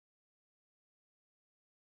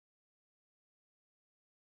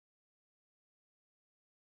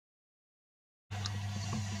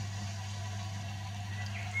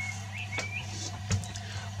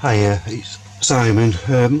Hiya, it's Simon.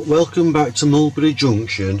 Welcome back to Mulberry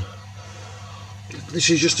Junction. This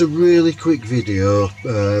is just a really quick video.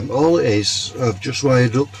 All it is, I've just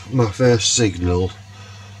wired up my first signal.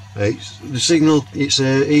 It's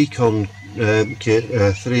a Eckon kit,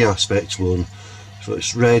 3-aspect one. So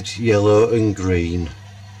it's red, yellow and green.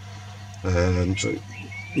 So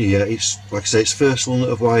yeah, it's like I say, it's the first one that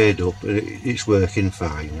I've wired up and it's working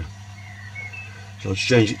fine. So I'll just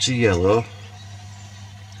change it to yellow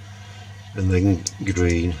and then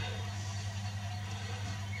green.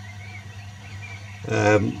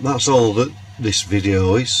 That's all that this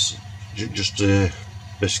video is. Just to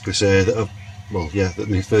basically say that that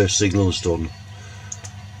my first signal's done.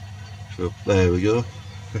 So there we go.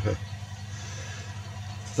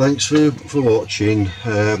 Thanks for watching.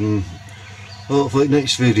 Hopefully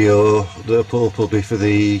next video that I put up will be for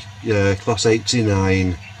the class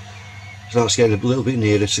 89. So that's getting a little bit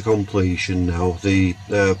nearer to completion now. The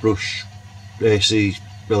brush AC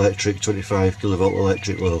electric 25 kilovolt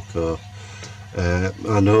electric loco,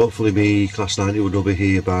 and hopefully my class 90 will be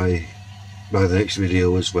here by the next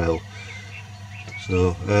video as well.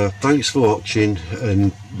 So thanks for watching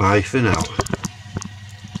and bye for now.